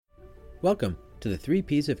Welcome to the 3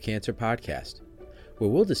 Ps of Cancer podcast, where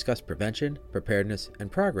we'll discuss prevention, preparedness,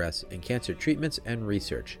 and progress in cancer treatments and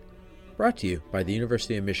research. Brought to you by the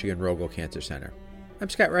University of Michigan Rogel Cancer Center. I'm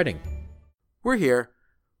Scott Redding. We're here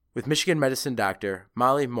with Michigan medicine doctor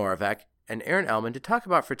Molly Moravec and Aaron Ellman to talk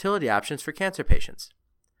about fertility options for cancer patients.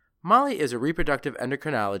 Molly is a reproductive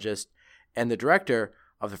endocrinologist and the director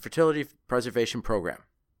of the Fertility Preservation Program.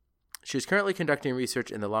 She is currently conducting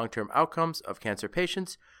research in the long-term outcomes of cancer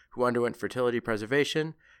patients who underwent fertility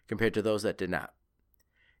preservation compared to those that did not.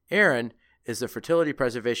 Aaron is the fertility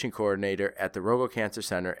preservation coordinator at the Rogel Cancer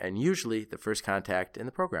Center and usually the first contact in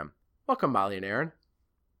the program. Welcome, Molly and Aaron.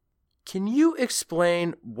 Can you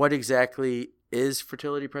explain what exactly is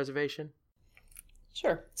fertility preservation?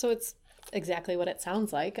 Sure. So it's exactly what it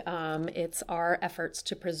sounds like. It's our efforts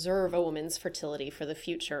to preserve a woman's fertility for the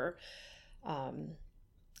future.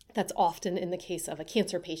 That's often in the case of a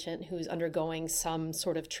cancer patient who's undergoing some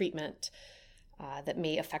sort of treatment that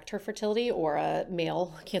may affect her fertility, or a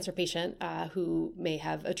male cancer patient who may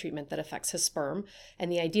have a treatment that affects his sperm.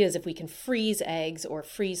 And the idea is if we can freeze eggs or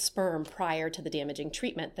freeze sperm prior to the damaging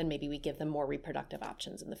treatment, then maybe we give them more reproductive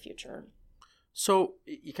options in the future. So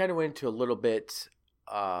you kind of went into a little bit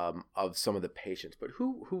of some of the patients, but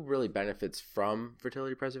who really benefits from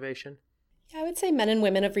fertility preservation? I would say men and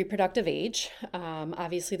women of reproductive age.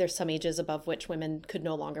 Obviously, there's some ages above which women could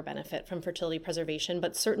no longer benefit from fertility preservation,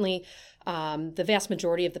 but certainly the vast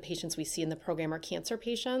majority of the patients we see in the program are cancer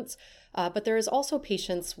patients. But there is also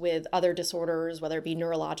patients with other disorders, whether it be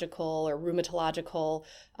neurological or rheumatological,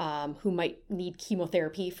 who might need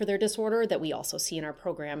chemotherapy for their disorder that we also see in our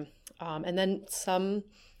program. And then some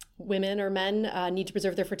women or men need to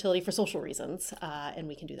preserve their fertility for social reasons, and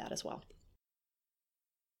we can do that as well.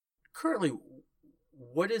 Currently,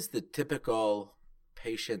 what is the typical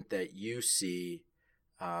patient that you see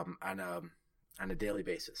on a daily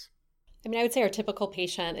basis? I mean, I would say our typical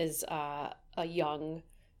patient is a young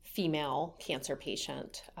female cancer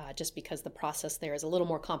patient, just because the process there is a little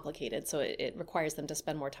more complicated. So it requires them to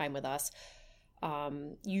spend more time with us.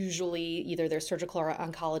 Usually either their surgical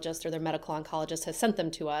oncologist or their medical oncologist has sent them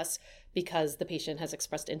to us because the patient has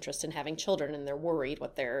expressed interest in having children and they're worried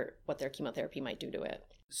what their chemotherapy might do to it.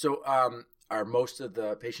 So are most of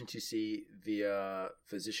the patients you see via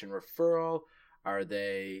physician referral? Are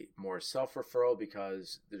they more self-referral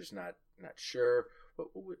because they're just not sure?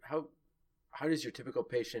 How does your typical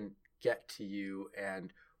patient get to you,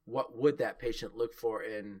 and what would that patient look for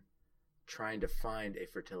in trying to find a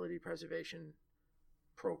fertility preservation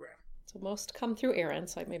program? So most come through Erin,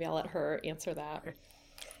 so maybe I'll let her answer that. Okay.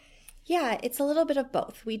 Yeah, it's a little bit of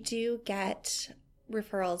both. We do get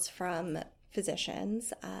referrals from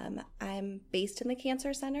physicians. I'm based in the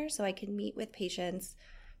cancer center, so I can meet with patients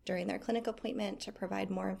during their clinic appointment to provide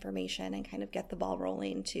more information and kind of get the ball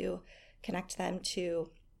rolling to connect them to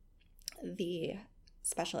the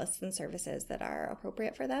specialists and services that are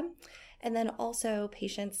appropriate for them. And then also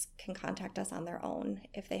patients can contact us on their own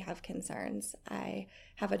if they have concerns. I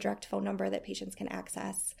have a direct phone number that patients can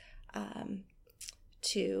access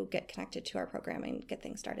to get connected to our program and get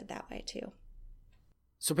things started that way too.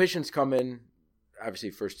 So patients come in,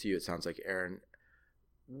 obviously first to you, it sounds like, Aaron.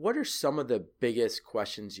 What are some of the biggest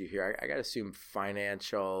questions you hear? I got to assume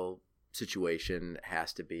financial situation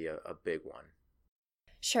has to be a big one.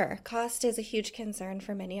 Sure. Cost is a huge concern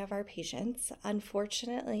for many of our patients.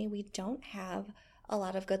 Unfortunately, we don't have a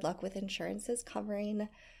lot of good luck with insurances covering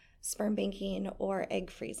sperm banking or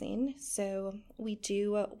egg freezing. So we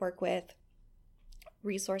do work with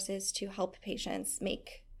resources to help patients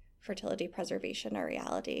make fertility preservation a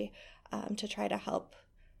reality, to try to help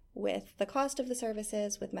with the cost of the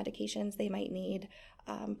services, with medications they might need.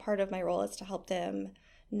 Part of my role is to help them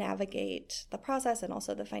navigate the process and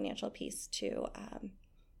also the financial piece to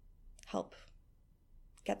help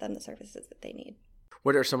get them the services that they need.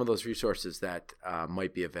 What are some of those resources that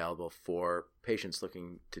might be available for patients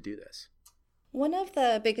looking to do this? One of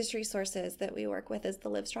the biggest resources that we work with is the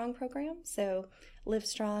Livestrong program. So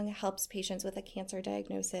Livestrong helps patients with a cancer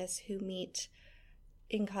diagnosis who meet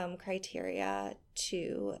income criteria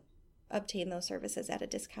to obtain those services at a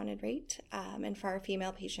discounted rate. And for our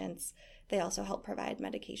female patients, they also help provide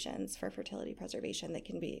medications for fertility preservation that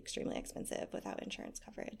can be extremely expensive without insurance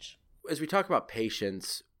coverage. As we talk about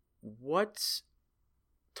patients, what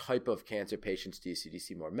type of cancer patients do you see? Do you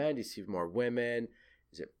see more men? Do you see more women?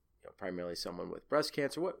 Is it primarily someone with breast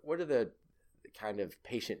cancer? What are the kind of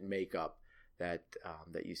patient makeup that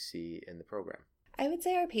you see in the program? I would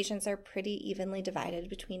say our patients are pretty evenly divided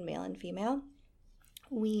between male and female.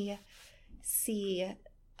 We see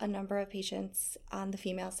a number of patients on the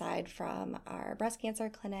female side from our breast cancer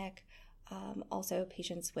clinic, also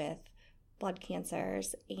patients with blood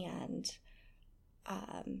cancers, and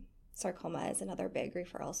sarcoma is another big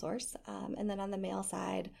referral source. And then on the male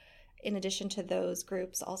side, in addition to those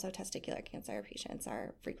groups, also testicular cancer patients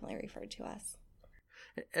are frequently referred to us.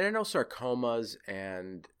 And I know sarcomas,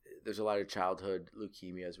 and there's a lot of childhood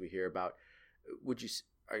leukemias we hear about.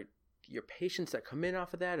 Are your patients that come in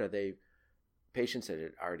off of that, are they patients that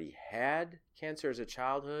had already had cancer as a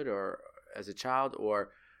child, or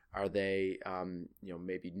are they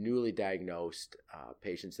maybe newly diagnosed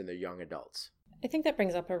patients in their young adults? I think that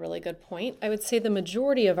brings up a really good point. I would say the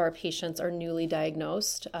majority of our patients are newly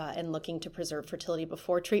diagnosed and looking to preserve fertility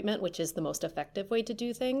before treatment, which is the most effective way to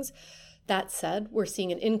do things. That said, we're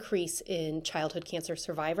seeing an increase in childhood cancer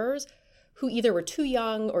survivors who either were too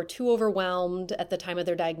young or too overwhelmed at the time of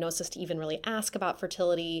their diagnosis to even really ask about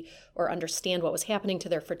fertility or understand what was happening to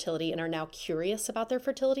their fertility and are now curious about their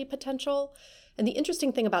fertility potential. And the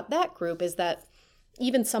interesting thing about that group is that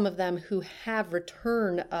even some of them who have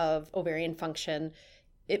return of ovarian function,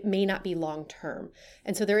 it may not be long term.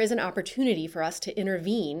 And so there is an opportunity for us to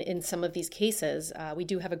intervene in some of these cases. We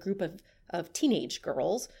do have a group of teenage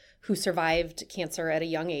girls who survived cancer at a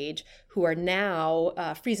young age who are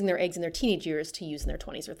now freezing their eggs in their teenage years to use in their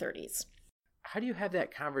 20s or 30s. How do you have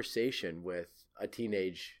that conversation with a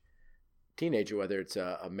teenager, whether it's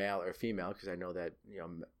a male or female? Because I know that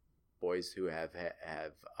boys who have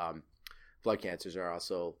blood cancers are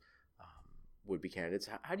also would-be candidates.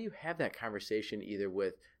 How do you have that conversation either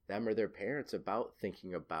with them or their parents about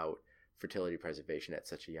thinking about fertility preservation at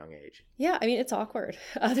such a young age? Yeah, I mean, it's awkward.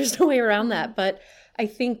 There's no way around that. But I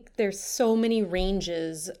think there's so many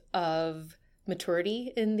ranges of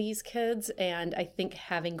maturity in these kids. And I think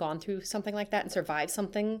having gone through something like that and survived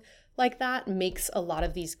something like that makes a lot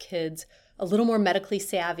of these kids a little more medically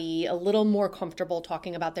savvy, a little more comfortable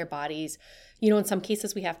talking about their bodies. In some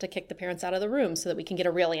cases, we have to kick the parents out of the room so that we can get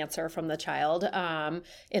a real answer from the child.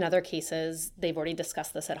 In other cases, they've already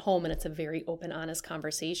discussed this at home, and it's a very open, honest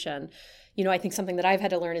conversation. I think something that I've had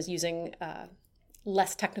to learn is using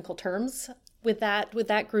less technical terms with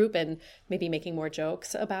that group and maybe making more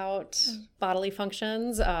jokes about bodily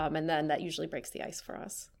functions. And then that usually breaks the ice for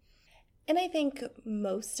us. And I think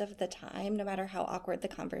most of the time, no matter how awkward the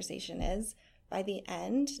conversation is, by the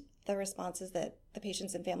end, the response is that the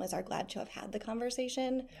patients and families are glad to have had the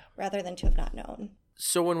conversation rather than to have not known.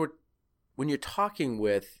 So when you're talking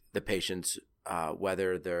with the patients,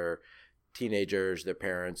 whether they're teenagers, their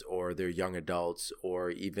parents, or they're young adults,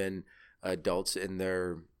 or even adults in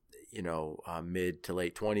their mid to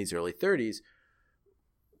late 20s, early 30s,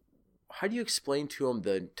 how do you explain to them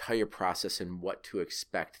the entire process and what to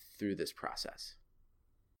expect through this process?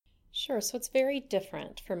 Sure. So it's very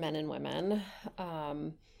different for men and women.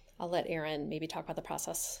 I'll let Erin maybe talk about the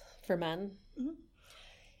process for men. Mm-hmm.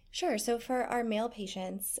 Sure. So for our male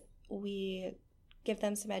patients, we give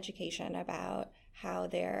them some education about how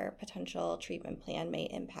their potential treatment plan may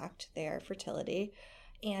impact their fertility.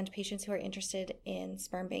 And patients who are interested in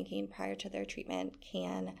sperm banking prior to their treatment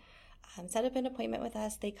can set up an appointment with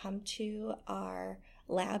us. They come to our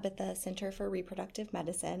lab at the Center for Reproductive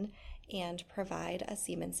Medicine and provide a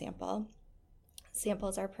semen sample.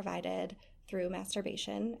 Samples are provided through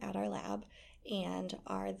masturbation at our lab and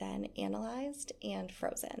are then analyzed and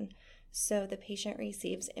frozen. So the patient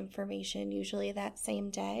receives information usually that same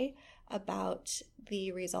day about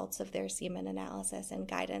the results of their semen analysis and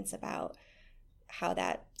guidance about how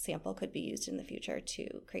that sample could be used in the future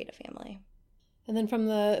to create a family. And then from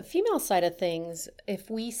the female side of things, if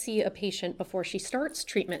we see a patient before she starts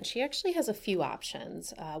treatment, she actually has a few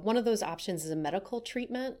options. One of those options is a medical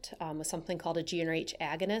treatment with something called a GnRH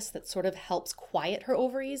agonist that sort of helps quiet her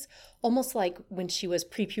ovaries, almost like when she was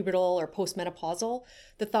prepubertal or postmenopausal.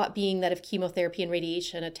 The thought being that if chemotherapy and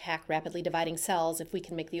radiation attack rapidly dividing cells, if we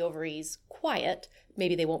can make the ovaries quiet,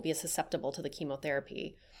 maybe they won't be as susceptible to the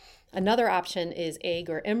chemotherapy. Another option is egg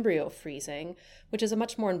or embryo freezing, which is a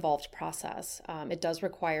much more involved process. It does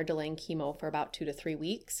require delaying chemo for about 2 to 3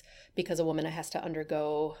 weeks because a woman has to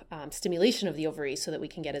undergo stimulation of the ovaries so that we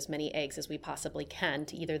can get as many eggs as we possibly can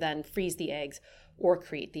to either then freeze the eggs or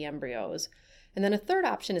create the embryos. And then a third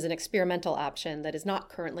option is an experimental option that is not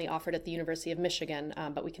currently offered at the University of Michigan,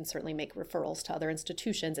 but we can certainly make referrals to other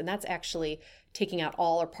institutions. And that's actually taking out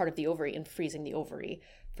all or part of the ovary and freezing the ovary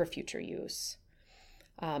for future use.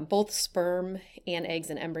 Both sperm and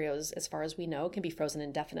eggs and embryos, as far as we know, can be frozen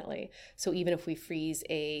indefinitely. So even if we freeze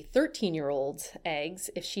a 13-year-old's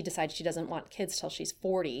eggs, if she decides she doesn't want kids till she's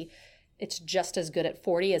 40, it's just as good at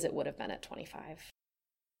 40 as it would have been at 25.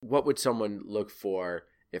 What would someone look for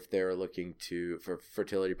if they're looking for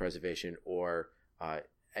fertility preservation or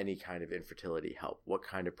any kind of infertility help? What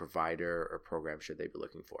kind of provider or program should they be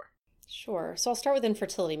looking for? Sure. So I'll start with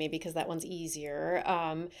infertility, maybe because that one's easier.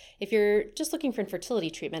 If you're just looking for infertility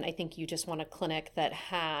treatment, I think you just want a clinic that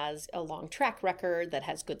has a long track record, that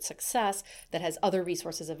has good success, that has other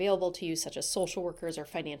resources available to you, such as social workers or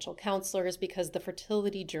financial counselors, because the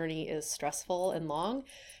fertility journey is stressful and long.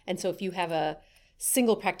 And so if you have a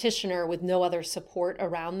single practitioner with no other support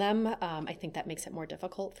around them, I think that makes it more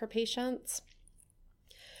difficult for patients.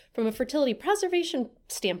 From a fertility preservation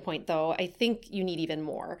standpoint, though, I think you need even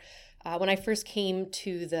more. When I first came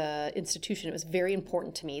to the institution, it was very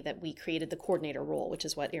important to me that we created the coordinator role, which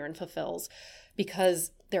is what Erin fulfills,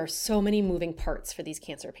 because there are so many moving parts for these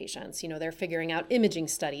cancer patients. They're figuring out imaging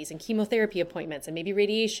studies and chemotherapy appointments and maybe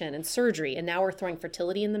radiation and surgery. And now we're throwing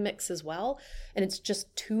fertility in the mix as well. And it's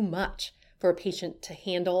just too much for a patient to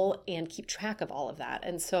handle and keep track of all of that.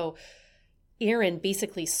 And so Erin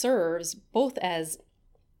basically serves both as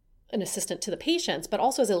an assistant to the patients, but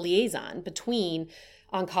also as a liaison between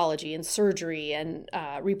oncology and surgery and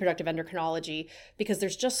reproductive endocrinology, because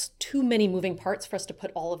there's just too many moving parts for us to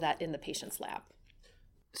put all of that in the patient's lap.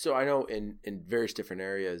 So I know in various different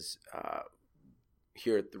areas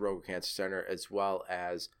here at the Rogel Cancer Center, as well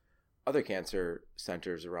as other cancer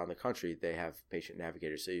centers around the country, they have patient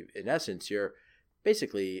navigators. So in essence, you're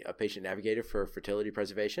basically a patient navigator for fertility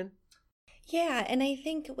preservation. Yeah, and I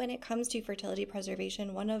think when it comes to fertility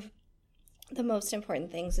preservation, one of the most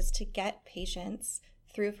important things is to get patients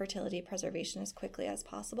through fertility preservation as quickly as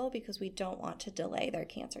possible, because we don't want to delay their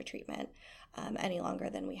cancer treatment any longer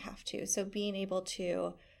than we have to. So being able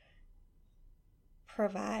to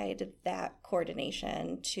provide that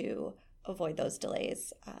coordination to avoid those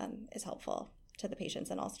delays is helpful to the patients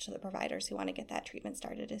and also to the providers who want to get that treatment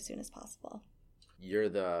started as soon as possible. You're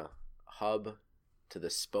the hub to the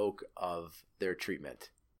spoke of their treatment.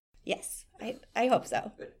 Yes, I hope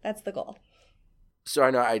so. That's the goal. So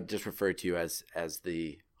I know I just referred to you as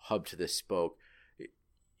the hub to the spoke.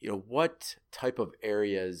 What type of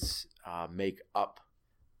areas make up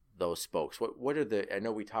those spokes? What are I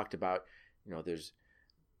know we talked about, there's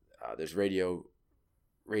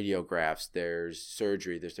radiographs, there's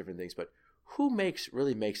surgery, there's different things, but who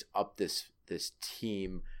really makes up this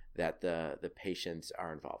team that the patients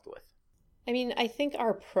are involved with? I think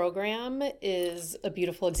our program is a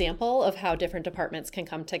beautiful example of how different departments can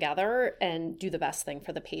come together and do the best thing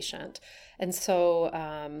for the patient. And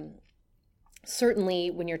so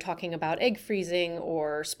certainly when you're talking about egg freezing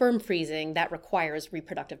or sperm freezing, that requires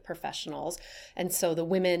reproductive professionals. And so the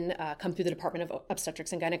women come through the Department of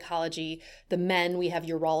Obstetrics and Gynecology. The men, we have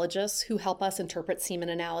urologists who help us interpret semen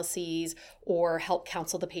analyses or help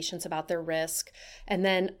counsel the patients about their risk. And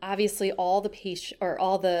then obviously all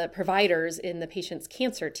the providers in the patient's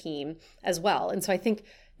cancer team as well. And so I think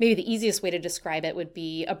maybe the easiest way to describe it would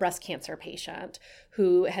be a breast cancer patient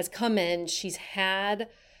who has come in, she's had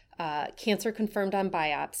cancer confirmed on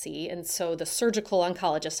biopsy, and so the surgical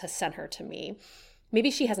oncologist has sent her to me.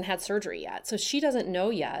 Maybe she hasn't had surgery yet, so she doesn't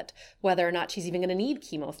know yet whether or not she's even going to need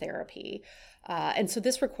chemotherapy. And so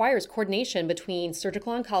this requires coordination between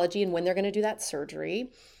surgical oncology and when they're going to do that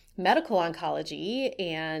surgery, medical oncology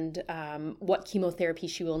and what chemotherapy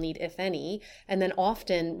she will need, if any, and then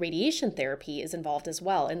often radiation therapy is involved as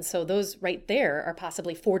well. And so those right there are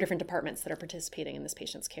possibly 4 different departments that are participating in this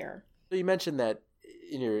patient's care. So you mentioned that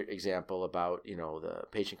in your example about, the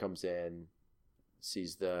patient comes in,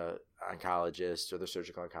 sees the oncologist or the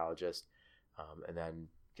surgical oncologist, and then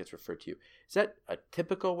gets referred to you. Is that a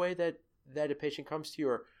typical way that a patient comes to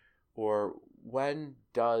you, or when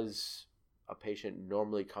does a patient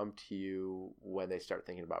normally come to you when they start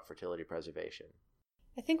thinking about fertility preservation?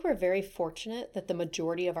 I think we're very fortunate that the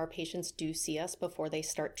majority of our patients do see us before they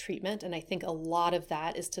start treatment. And I think a lot of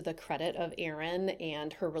that is to the credit of Erin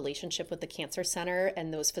and her relationship with the cancer center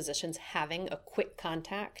and those physicians having a quick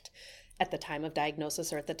contact at the time of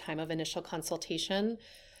diagnosis or at the time of initial consultation.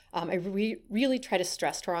 I really try to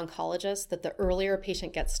stress to our oncologists that the earlier a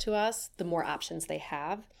patient gets to us, the more options they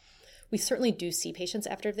have. We certainly do see patients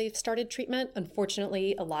after they've started treatment.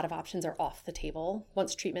 Unfortunately, a lot of options are off the table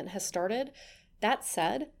once treatment has started. That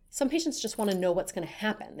said, some patients just want to know what's going to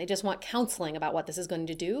happen. They just want counseling about what this is going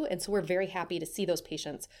to do. And so we're very happy to see those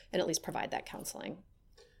patients and at least provide that counseling.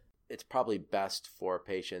 It's probably best for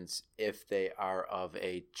patients if they are of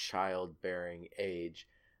a childbearing age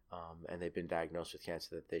and they've been diagnosed with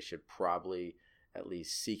cancer, that they should probably at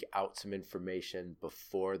least seek out some information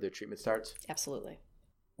before their treatment starts. Absolutely.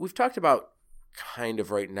 We've talked about kind of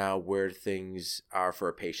right now where things are for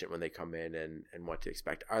a patient when they come in and what to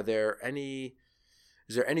expect.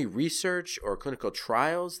 Is there any research or clinical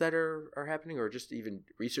trials that are happening, or just even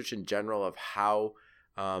research in general of how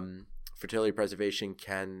fertility preservation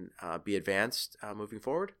can be advanced moving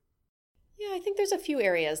forward? Yeah, I think there's a few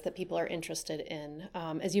areas that people are interested in.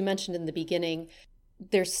 As you mentioned in the beginning,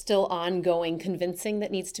 there's still ongoing convincing that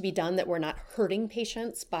needs to be done that we're not hurting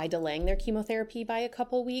patients by delaying their chemotherapy by a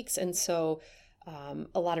couple weeks. And so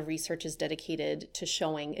a lot of research is dedicated to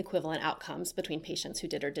showing equivalent outcomes between patients who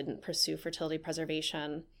did or didn't pursue fertility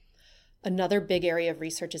preservation. Another big area of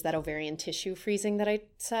research is that ovarian tissue freezing that I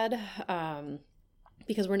said,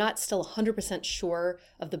 because we're not still 100% sure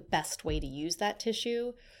of the best way to use that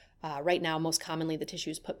tissue. Right now, most commonly, the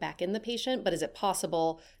tissue is put back in the patient, but is it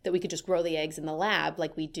possible that we could just grow the eggs in the lab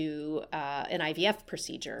like we do an IVF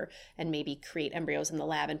procedure and maybe create embryos in the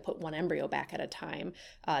lab and put one embryo back at a time,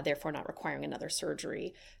 therefore not requiring another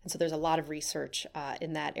surgery? And so there's a lot of research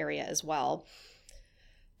in that area as well.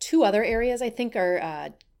 Two other areas I think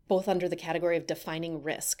are both under the category of defining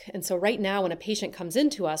risk. And so right now, when a patient comes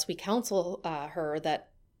into us, we counsel her that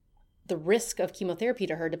the risk of chemotherapy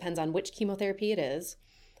to her depends on which chemotherapy it is,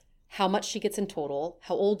 how much she gets in total,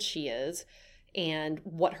 how old she is, and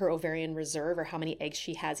what her ovarian reserve or how many eggs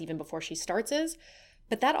she has even before she starts is.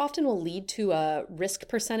 But that often will lead to a risk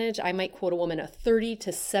percentage. I might quote a woman a 30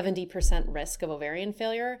 to 70% risk of ovarian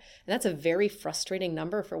failure. And that's a very frustrating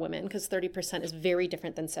number for women because 30% is very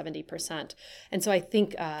different than 70%. And so I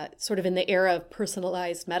think sort of in the era of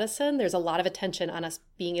personalized medicine, there's a lot of attention on us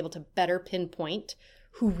being able to better pinpoint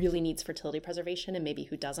who really needs fertility preservation and maybe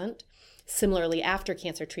who doesn't. Similarly, after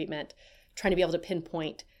cancer treatment, trying to be able to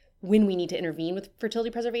pinpoint when we need to intervene with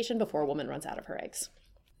fertility preservation before a woman runs out of her eggs.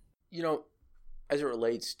 You know, as it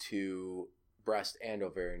relates to breast and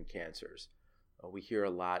ovarian cancers, we hear a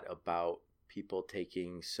lot about people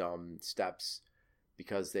taking some steps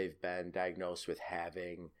because they've been diagnosed with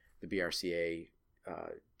having the BRCA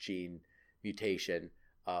gene mutation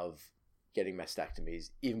of getting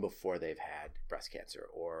mastectomies even before they've had breast cancer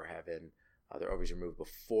or having their ovaries removed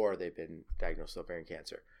before they've been diagnosed with ovarian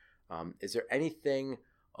cancer. Is there anything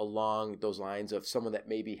along those lines of someone that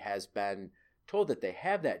maybe has been told that they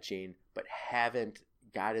have that gene but haven't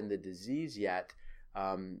gotten the disease yet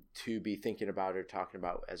to be thinking about or talking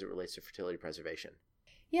about as it relates to fertility preservation?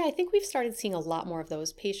 Yeah, I think we've started seeing a lot more of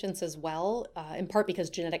those patients as well, in part because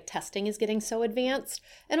genetic testing is getting so advanced,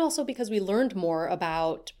 and also because we learned more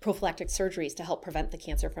about prophylactic surgeries to help prevent the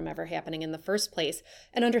cancer from ever happening in the first place.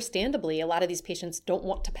 And understandably, a lot of these patients don't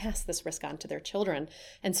want to pass this risk on to their children.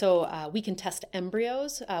 And so we can test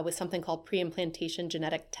embryos with something called pre-implantation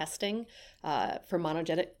genetic testing for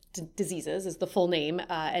monogenic diseases is the full name.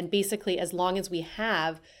 And basically, as long as we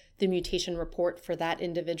have the mutation report for that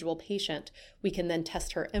individual patient, we can then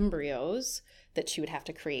test her embryos that she would have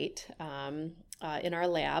to create in our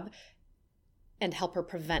lab and help her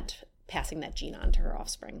prevent passing that gene on to her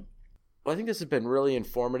offspring. Well, I think this has been really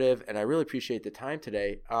informative, and I really appreciate the time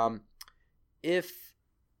today. If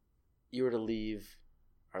you were to leave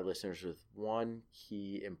our listeners with one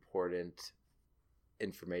key important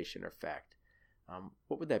information or fact,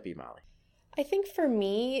 what would that be, Molly? I think for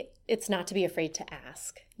me, it's not to be afraid to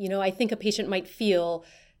ask. You know, I think a patient might feel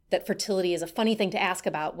that fertility is a funny thing to ask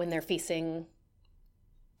about when they're facing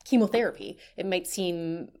chemotherapy. It might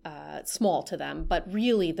seem small to them, but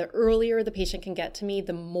really the earlier the patient can get to me,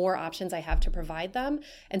 the more options I have to provide them.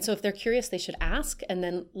 And so if they're curious, they should ask and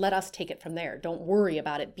then let us take it from there. Don't worry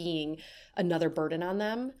about it being another burden on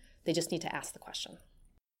them. They just need to ask the question.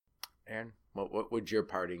 Erin, what would your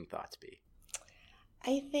parting thoughts be?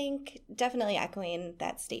 I think definitely echoing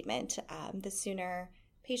that statement, the sooner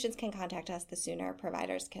patients can contact us, the sooner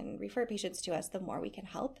providers can refer patients to us, the more we can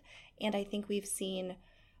help. And I think we've seen,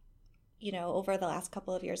 you know, over the last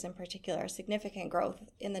couple of years in particular, significant growth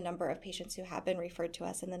in the number of patients who have been referred to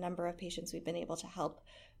us and the number of patients we've been able to help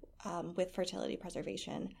with fertility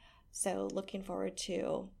preservation. So looking forward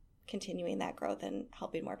to continuing that growth and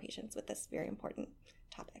helping more patients with this very important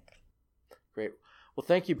topic. Great. Well,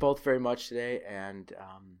 thank you both very much today. And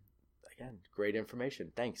again, great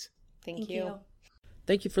information. Thanks. Thank you.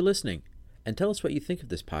 Thank you for listening. And tell us what you think of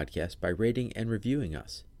this podcast by rating and reviewing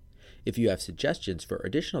us. If you have suggestions for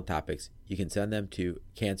additional topics, you can send them to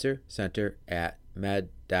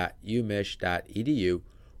cancercenter@med.umich.edu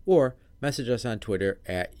or message us on Twitter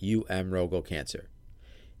 @umrogelcancer.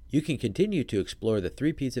 You can continue to explore the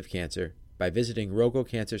 3 Ps of cancer by visiting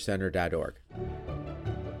rogelcancercenter.org.